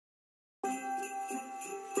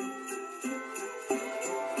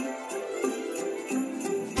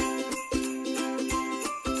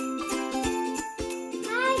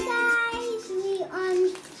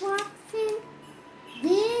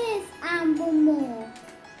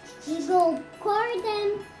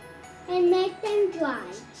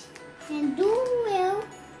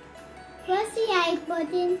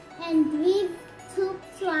and breathe,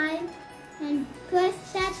 subscribe, and press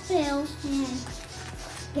that bell and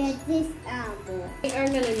get this album. We are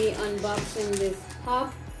going to be unboxing this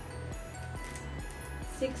pop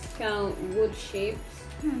 6-count wood shapes.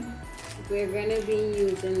 We're going to be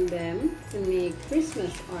using them to make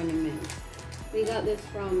Christmas ornaments. We got this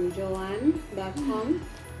from joanne.com.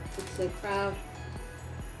 It's a craft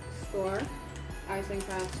store, arts and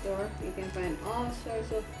craft store. You can find all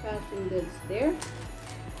sorts of crafting goods there.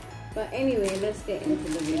 But anyway, let's get into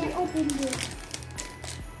the video. Yeah, open this.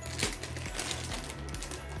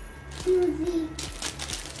 Susie.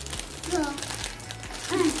 So,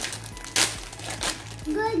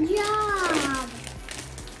 good job.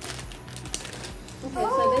 Okay,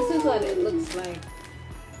 so this is what it looks like.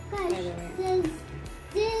 Gosh, By the way.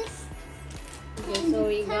 this. Okay, so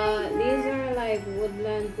we got, these are like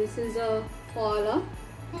woodland. This is a koala.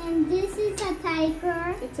 And this is a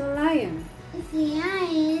tiger. It's a lion. It's a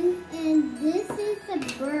lion. And this is a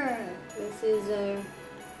bird. This is a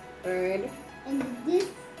bird. And this.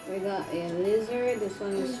 We got a lizard. This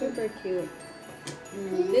one is super cute.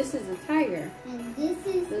 This is a tiger. And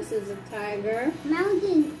this is a tiger.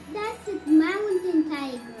 mountain. That's a mountain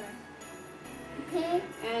tiger. Okay.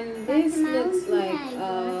 And That's this a looks mountain like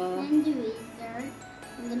tiger. And the lizard.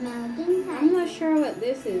 And the mountain tiger. I'm not sure what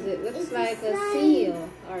this is. It looks It's like a a seal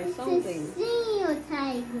or something. It's a seal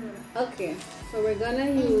tiger. Okay, so we're gonna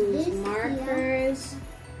this use is markers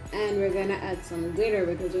and we're gonna add some glitter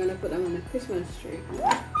because we're gonna put them on the Christmas tree.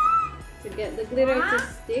 To get the glitter to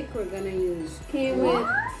stick, we're gonna use came with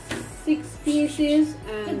 6 pieces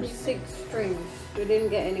and 6 strings. We didn't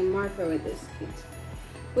get any marker with this kit.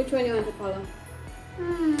 Which one you want to color?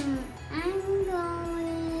 I'm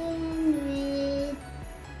going with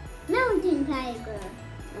mountain tiger.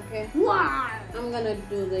 Okay. Wow. I'm gonna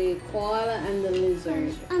do the koala and the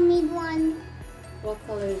lizard. I need one What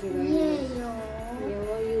colors you gonna use? yellow.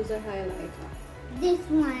 We'll use a highlighter. This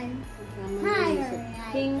one. Okay, I'm gonna use a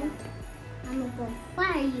Highlighter. pink. I'm gonna go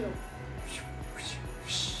fire.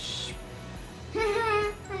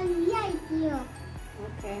 Haha, I like you.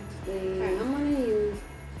 Okay, I'm gonna use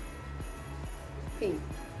pink.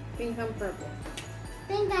 Pink and purple.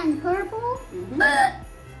 Pink and purple.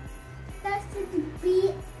 That's to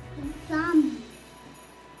be zombie.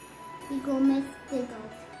 We go mosquito.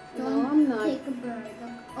 No, I'm not. Take a bird.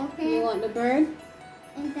 Okay. You want the bird?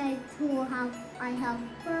 And I have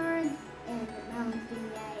bird and the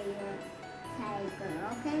mountain tiger.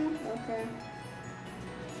 Okay. Okay.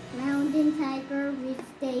 Mountain tiger we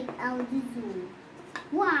stayed out the zoo.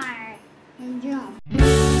 Why? And jump.